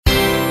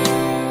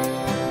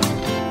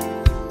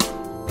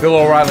Bill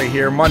O'Reilly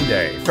here,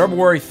 Monday,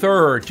 February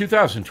 3rd,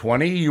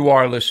 2020. You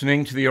are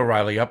listening to the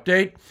O'Reilly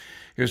Update.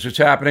 Here's what's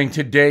happening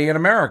today in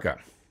America.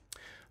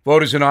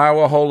 Voters in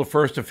Iowa hold the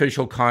first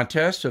official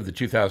contest of the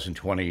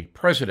 2020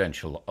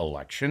 presidential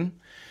election.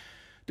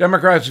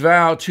 Democrats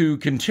vow to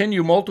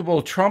continue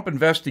multiple Trump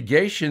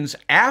investigations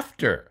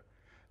after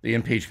the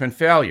impeachment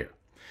failure.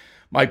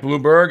 Mike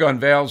Bloomberg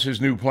unveils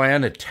his new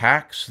plan to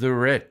tax the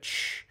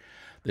rich.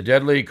 The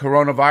deadly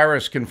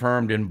coronavirus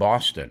confirmed in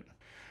Boston.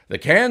 The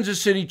Kansas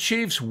City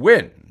Chiefs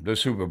win the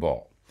Super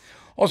Bowl.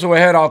 Also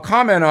ahead, I'll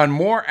comment on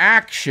more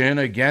action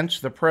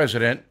against the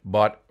president,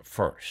 but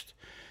first.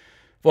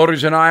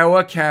 Voters in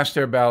Iowa cast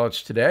their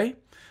ballots today.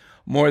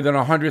 More than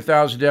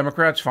 100,000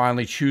 Democrats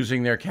finally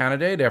choosing their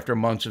candidate after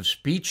months of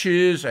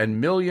speeches and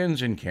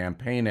millions in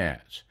campaign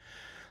ads.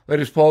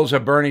 Latest polls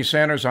have Bernie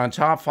Sanders on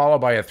top,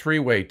 followed by a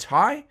three-way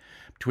tie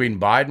between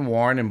Biden,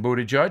 Warren, and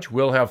Buttigieg.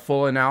 We'll have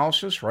full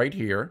analysis right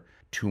here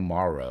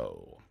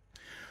tomorrow.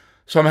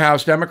 Some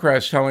House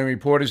Democrats telling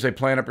reporters they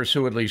plan to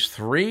pursue at least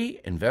 3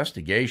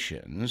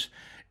 investigations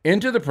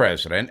into the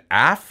president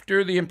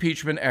after the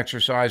impeachment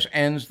exercise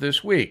ends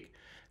this week,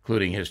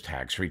 including his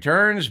tax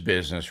returns,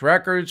 business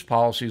records,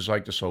 policies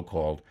like the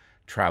so-called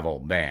travel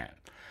ban.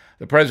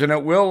 The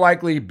president will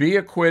likely be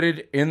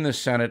acquitted in the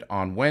Senate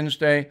on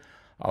Wednesday.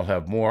 I'll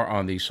have more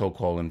on these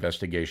so-called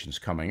investigations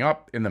coming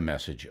up in the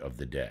message of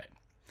the day.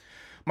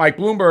 Mike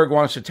Bloomberg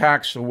wants to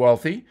tax the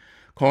wealthy,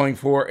 calling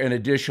for an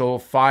additional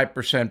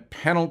 5%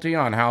 penalty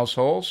on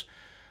households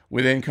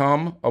with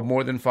income of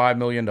more than $5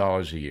 million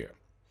a year.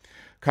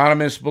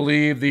 Economists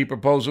believe the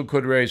proposal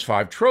could raise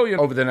 $5 trillion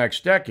over the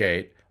next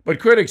decade, but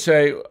critics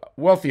say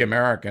wealthy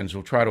Americans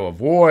will try to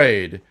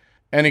avoid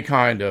any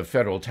kind of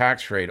federal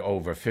tax rate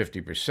over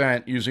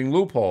 50% using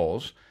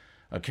loopholes.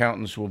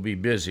 Accountants will be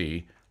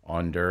busy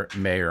under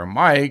Mayor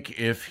Mike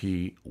if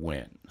he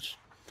wins.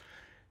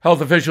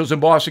 Health officials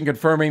in Boston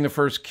confirming the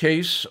first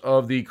case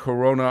of the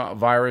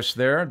coronavirus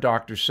there.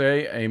 Doctors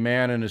say a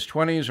man in his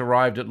 20s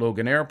arrived at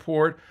Logan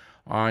Airport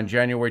on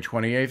January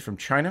 28th from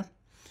China.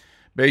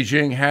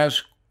 Beijing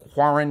has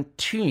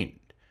quarantined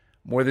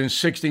more than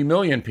 60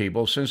 million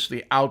people since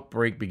the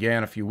outbreak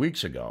began a few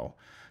weeks ago.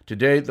 To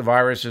date, the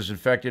virus has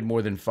infected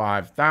more than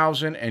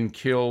 5,000 and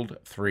killed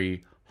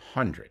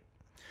 300.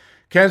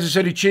 Kansas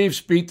City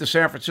Chiefs beat the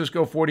San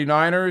Francisco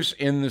 49ers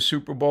in the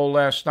Super Bowl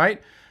last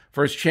night.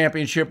 First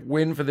championship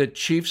win for the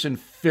Chiefs in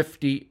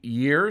 50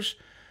 years.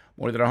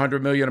 More than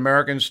 100 million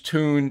Americans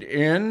tuned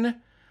in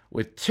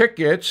with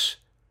tickets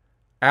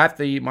at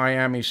the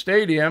Miami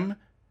Stadium,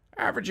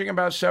 averaging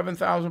about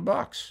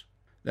 $7,000.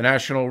 The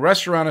National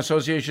Restaurant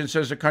Association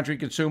says the country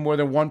consumed more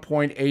than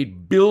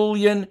 1.8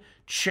 billion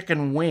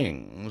chicken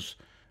wings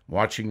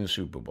watching the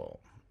Super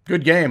Bowl.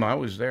 Good game. I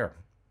was there.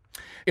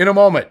 In a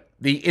moment,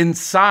 the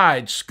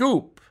inside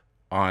scoop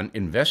on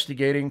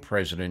investigating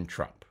President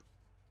Trump.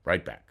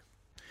 Right back.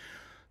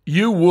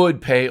 You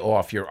would pay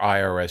off your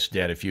IRS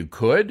debt if you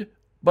could,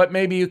 but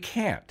maybe you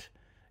can't.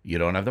 You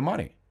don't have the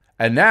money.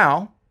 And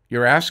now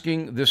you're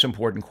asking this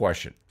important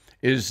question.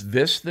 Is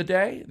this the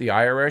day the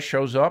IRS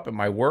shows up at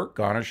my work,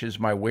 garnishes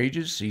my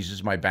wages,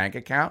 seizes my bank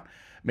account,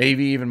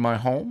 maybe even my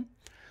home?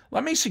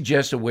 Let me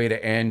suggest a way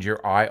to end your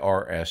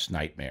IRS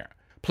nightmare.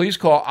 Please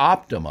call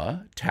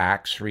Optima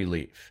Tax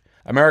Relief,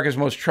 America's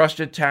most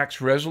trusted tax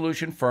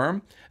resolution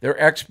firm.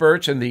 They're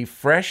experts in the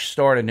Fresh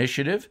Start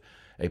Initiative,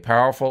 a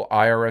powerful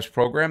IRS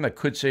program that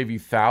could save you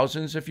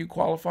thousands if you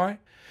qualify. In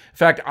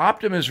fact,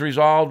 Optima has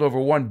resolved over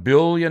 $1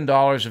 billion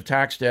of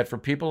tax debt for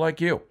people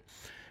like you.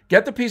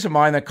 Get the peace of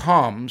mind that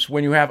comes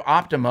when you have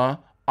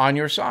Optima on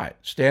your side,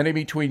 standing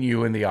between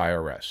you and the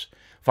IRS,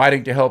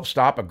 fighting to help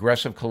stop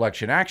aggressive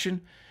collection action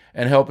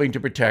and helping to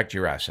protect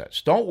your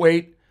assets. Don't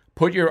wait.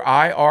 Put your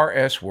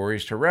IRS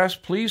worries to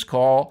rest. Please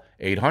call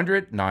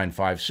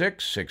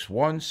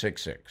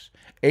 800-956-6166.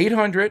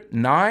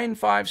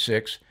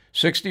 800-956-6166.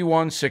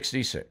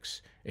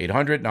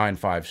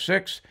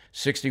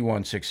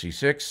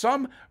 800-956-6166.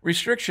 Some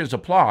restrictions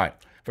apply.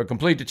 For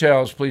complete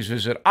details, please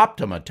visit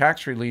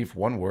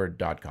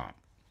OptimaTaxRelief.com.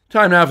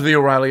 Time now for the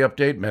O'Reilly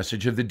Update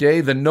message of the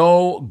day, the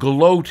no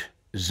gloat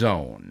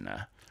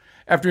zone.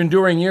 After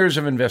enduring years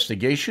of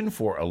investigation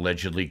for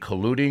allegedly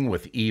colluding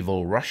with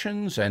evil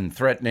Russians and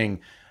threatening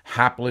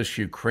hapless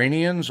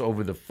Ukrainians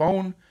over the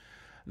phone,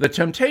 the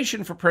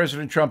temptation for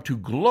President Trump to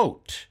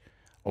gloat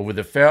over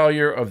the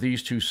failure of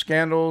these two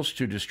scandals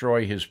to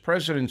destroy his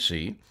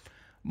presidency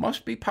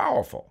must be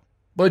powerful.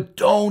 But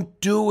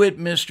don't do it,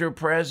 Mr.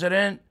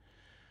 President,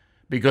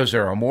 because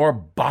there are more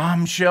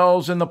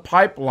bombshells in the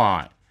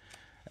pipeline,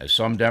 as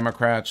some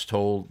Democrats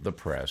told the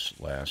press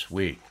last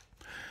week.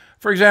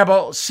 For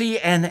example,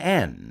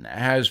 CNN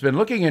has been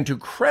looking into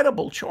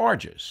credible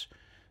charges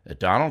that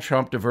Donald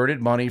Trump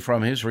diverted money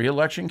from his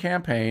re-election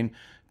campaign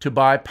to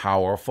buy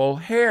powerful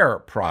hair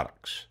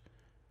products.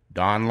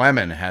 Don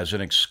Lemon has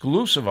an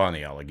exclusive on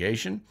the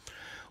allegation,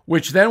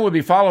 which then would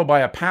be followed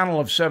by a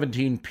panel of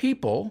 17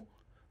 people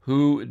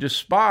who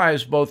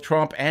despise both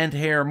Trump and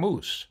hair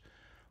mousse.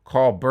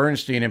 Carl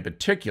Bernstein in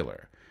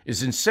particular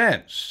is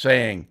incensed,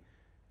 saying,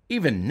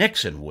 even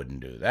Nixon wouldn't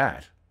do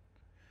that.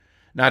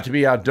 Not to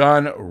be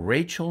outdone,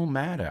 Rachel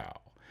Maddow,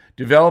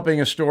 developing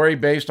a story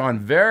based on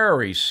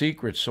very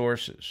secret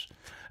sources.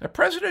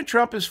 President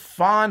Trump is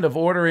fond of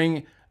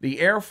ordering the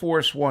Air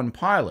Force One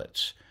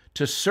pilots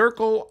to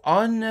circle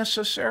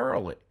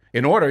unnecessarily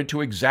in order to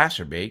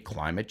exacerbate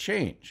climate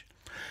change.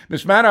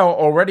 Ms. Maddow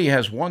already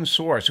has one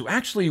source who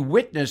actually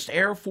witnessed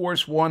Air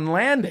Force One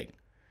landing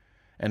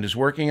and is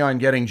working on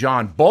getting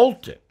John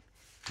Bolton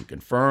to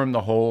confirm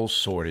the whole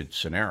sordid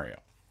scenario.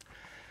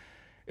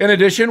 In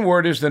addition,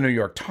 word is the New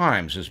York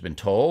Times has been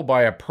told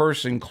by a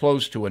person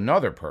close to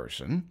another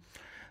person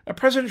that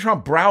President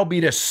Trump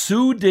browbeat a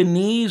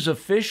Sudanese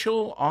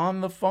official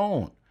on the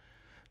phone.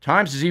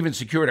 Times has even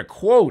secured a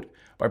quote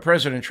by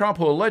President Trump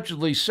who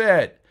allegedly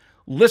said,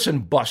 "Listen,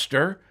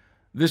 Buster,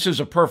 this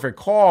is a perfect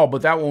call,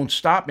 but that won't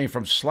stop me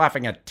from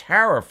slapping a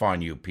tariff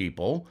on you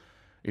people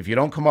if you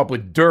don't come up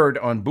with dirt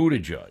on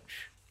Buttigieg,"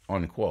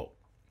 unquote.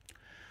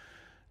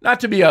 Not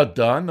to be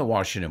outdone, the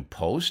Washington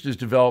Post is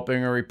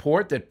developing a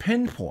report that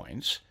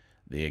pinpoints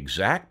the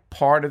exact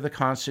part of the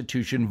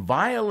Constitution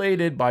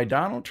violated by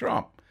Donald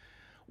Trump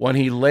when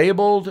he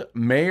labeled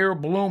Mayor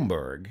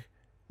Bloomberg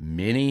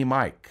Mini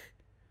Mike.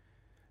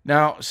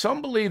 Now,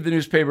 some believe the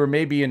newspaper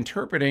may be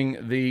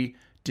interpreting the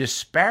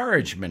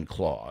disparagement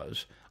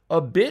clause a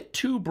bit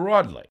too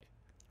broadly.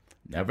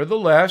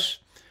 Nevertheless,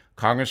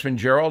 Congressman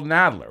Gerald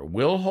Nadler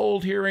will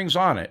hold hearings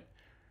on it,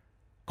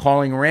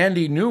 calling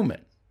Randy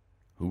Newman,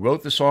 who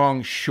wrote the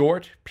song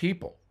Short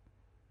People,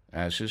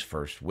 as his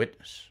first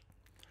witness.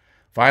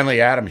 Finally,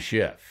 Adam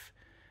Schiff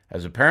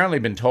has apparently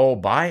been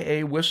told by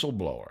a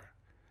whistleblower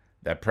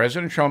that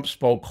President Trump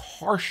spoke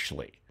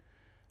harshly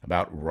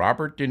about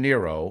Robert De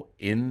Niro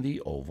in the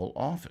Oval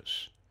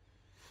Office.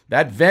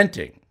 That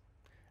venting,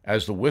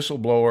 as the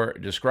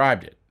whistleblower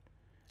described it,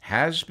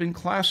 has been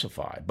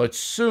classified, but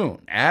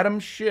soon Adam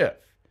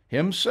Schiff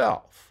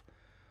himself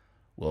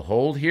will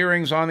hold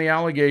hearings on the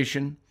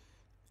allegation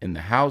in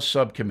the House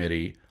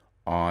Subcommittee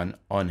on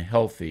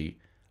Unhealthy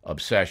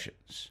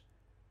Obsessions.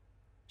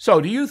 So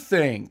do you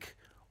think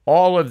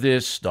all of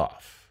this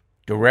stuff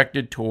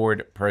directed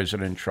toward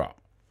President Trump,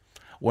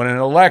 when an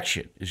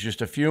election is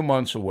just a few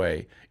months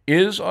away,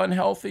 is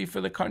unhealthy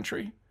for the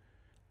country?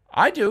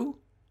 I do.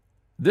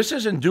 This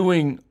isn't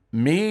doing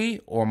me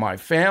or my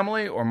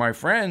family or my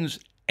friends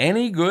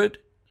any good.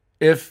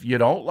 If you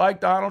don't like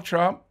Donald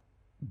Trump,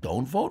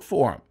 don't vote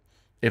for him.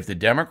 If the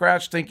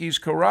Democrats think he's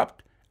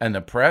corrupt and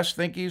the press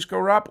think he's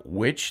corrupt,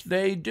 which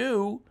they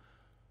do,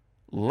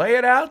 lay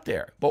it out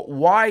there. But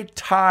why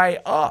tie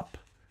up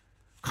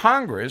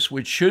Congress,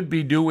 which should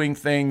be doing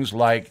things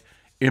like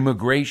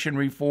immigration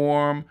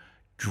reform,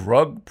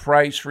 drug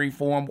price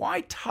reform?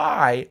 Why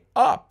tie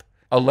up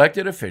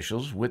elected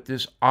officials with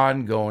this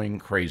ongoing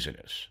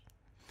craziness?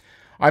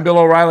 I'm Bill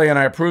O'Reilly, and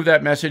I approve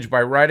that message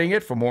by writing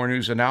it. For more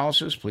news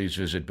analysis, please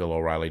visit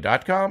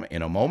BillO'Reilly.com.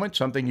 In a moment,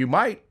 something you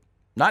might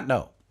not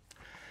know.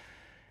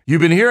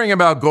 You've been hearing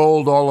about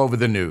gold all over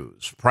the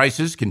news.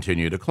 Prices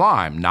continue to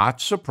climb.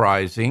 Not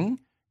surprising,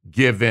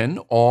 given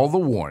all the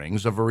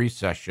warnings of a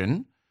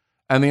recession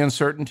and the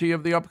uncertainty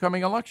of the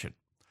upcoming election.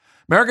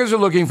 Americans are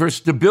looking for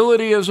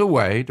stability as a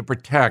way to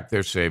protect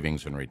their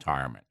savings in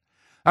retirement.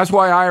 That's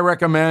why I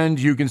recommend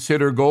you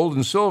consider gold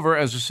and silver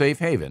as a safe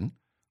haven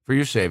for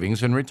your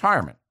savings in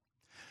retirement.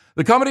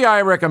 The company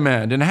I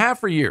recommend and have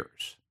for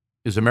years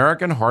is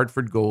American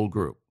Hartford Gold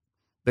Group.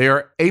 They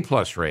are A+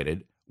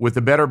 rated with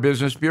the Better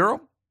Business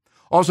Bureau.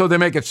 Also, they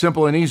make it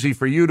simple and easy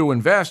for you to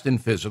invest in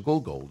physical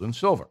gold and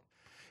silver.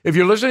 If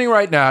you're listening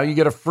right now, you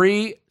get a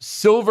free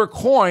silver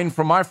coin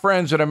from my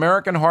friends at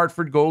American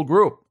Hartford Gold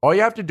Group. All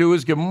you have to do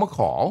is give them a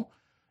call,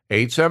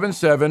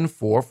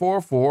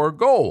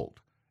 877-444-GOLD,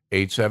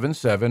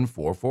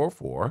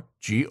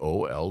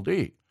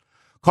 877-444-GOLD.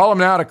 Call them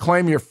now to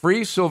claim your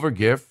free silver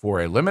gift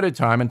for a limited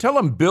time and tell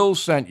them Bill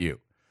sent you.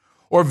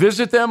 Or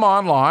visit them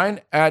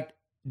online at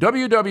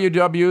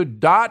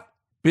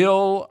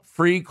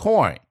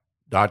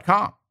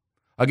www.billfreecoin.com.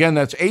 Again,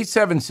 that's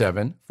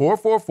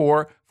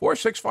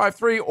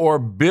 877-444-4653 or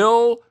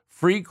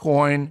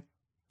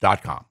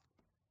billfreecoin.com.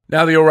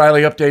 Now the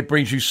O'Reilly Update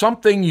brings you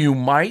something you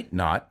might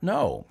not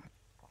know.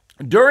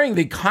 During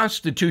the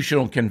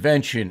Constitutional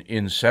Convention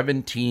in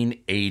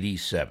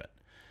 1787,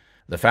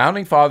 the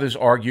Founding Fathers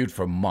argued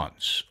for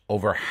months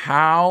over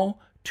how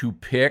to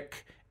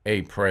pick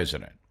a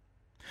president.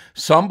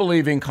 Some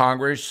believing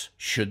Congress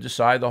should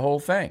decide the whole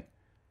thing.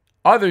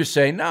 Others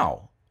say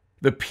no,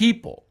 the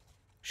people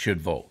should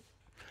vote.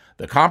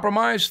 The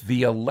compromise,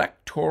 the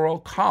Electoral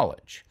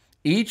College.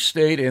 Each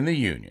state in the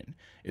Union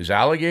is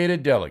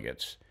allocated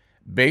delegates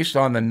based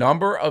on the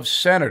number of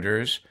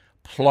senators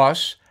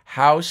plus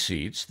House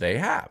seats they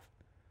have.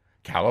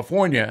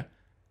 California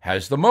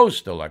has the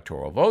most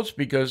electoral votes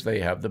because they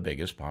have the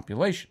biggest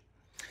population.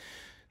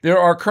 There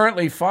are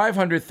currently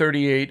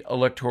 538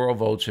 electoral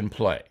votes in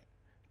play,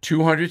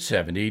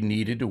 270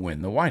 needed to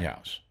win the White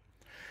House.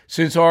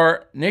 Since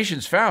our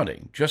nation's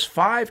founding, just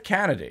 5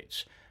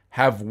 candidates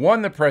have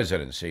won the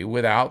presidency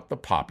without the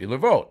popular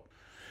vote.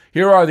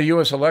 Here are the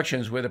U.S.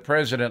 elections where the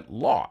president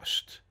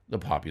lost the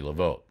popular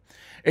vote.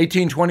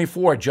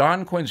 1824,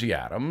 John Quincy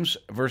Adams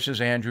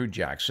versus Andrew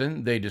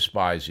Jackson. They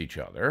despise each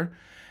other.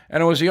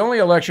 And it was the only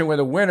election where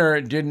the winner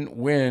didn't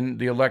win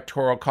the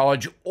Electoral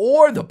College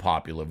or the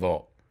popular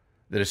vote.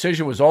 The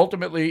decision was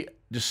ultimately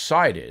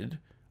decided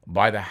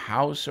by the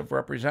House of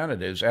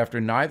Representatives after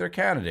neither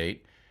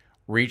candidate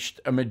reached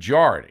a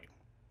majority.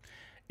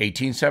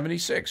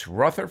 1876,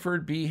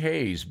 Rutherford B.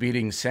 Hayes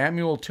beating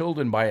Samuel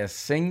Tilden by a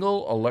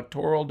single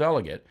electoral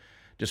delegate,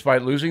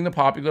 despite losing the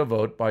popular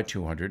vote by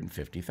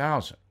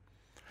 250,000.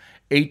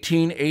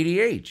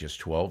 1888, just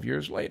 12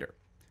 years later,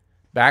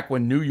 back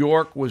when New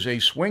York was a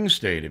swing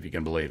state, if you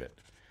can believe it,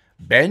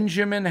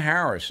 Benjamin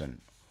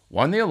Harrison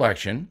won the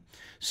election,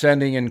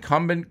 sending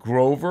incumbent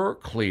Grover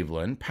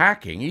Cleveland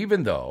packing,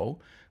 even though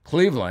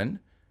Cleveland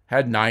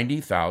had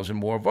 90,000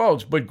 more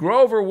votes. But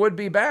Grover would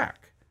be back.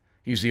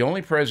 He's the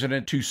only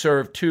president to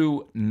serve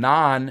 2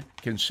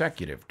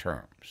 non-consecutive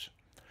terms.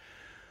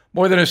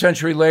 More than a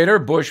century later,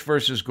 Bush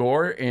versus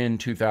Gore in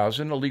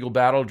 2000, a legal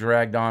battle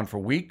dragged on for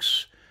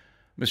weeks.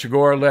 Mr.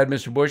 Gore led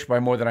Mr. Bush by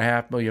more than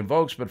 500,000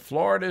 votes, but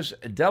Florida's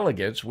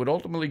delegates would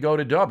ultimately go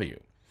to W.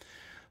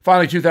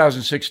 Finally,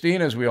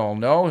 2016, as we all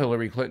know,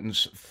 Hillary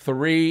Clinton's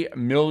 3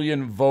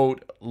 million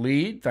vote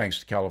lead, thanks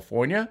to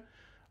California.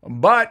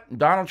 But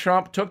Donald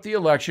Trump took the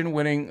election,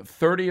 winning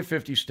 30 of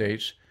 50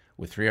 states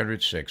with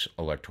 306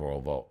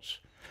 electoral votes.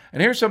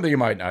 And here's something you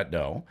might not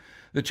know.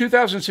 The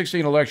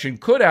 2016 election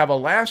could have a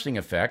lasting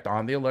effect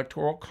on the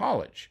Electoral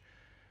College,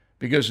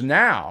 because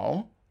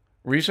now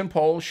recent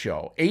polls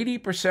show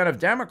 80% of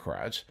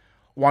Democrats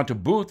want to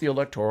boot the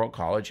Electoral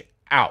College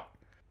out.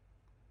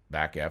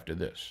 Back after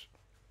this.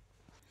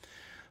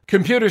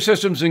 Computer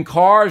systems in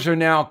cars are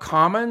now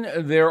common.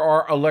 There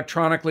are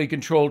electronically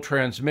controlled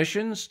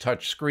transmissions,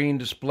 touchscreen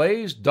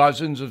displays,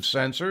 dozens of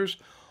sensors.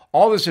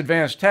 All this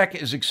advanced tech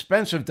is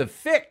expensive to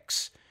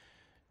fix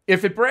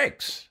if it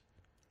breaks.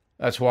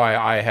 That's why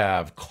I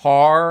have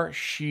Car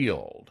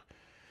Shield.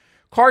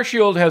 Car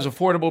Shield has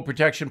affordable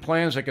protection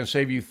plans that can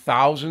save you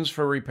thousands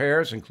for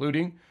repairs,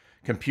 including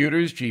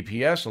computers,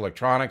 GPS,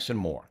 electronics, and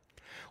more.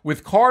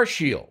 With Car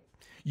Shield,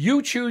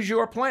 you choose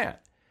your plan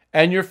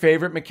and your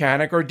favorite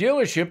mechanic or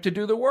dealership to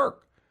do the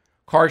work.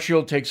 Car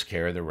Shield takes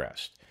care of the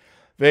rest.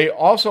 They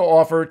also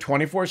offer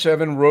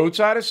 24/7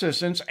 roadside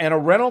assistance and a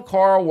rental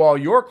car while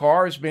your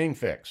car is being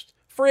fixed.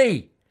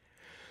 Free.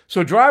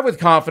 So drive with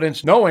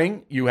confidence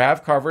knowing you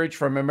have coverage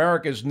from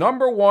America's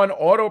 #1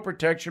 auto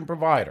protection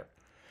provider.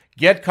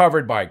 Get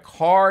covered by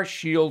Car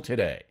Shield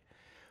today.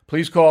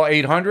 Please call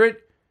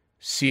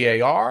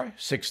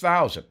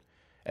 800-CAR-6000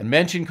 and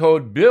mention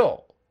code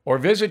BILL or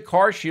visit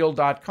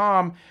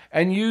carshield.com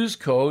and use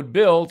code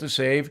BILL to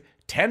save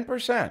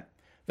 10%.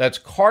 That's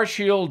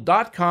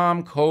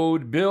carshield.com,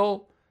 code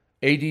BILL.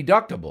 A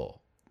deductible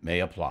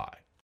may apply.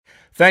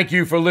 Thank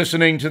you for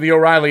listening to the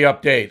O'Reilly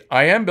Update.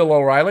 I am Bill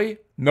O'Reilly.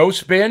 No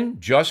spin,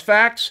 just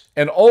facts,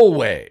 and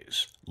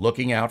always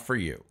looking out for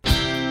you.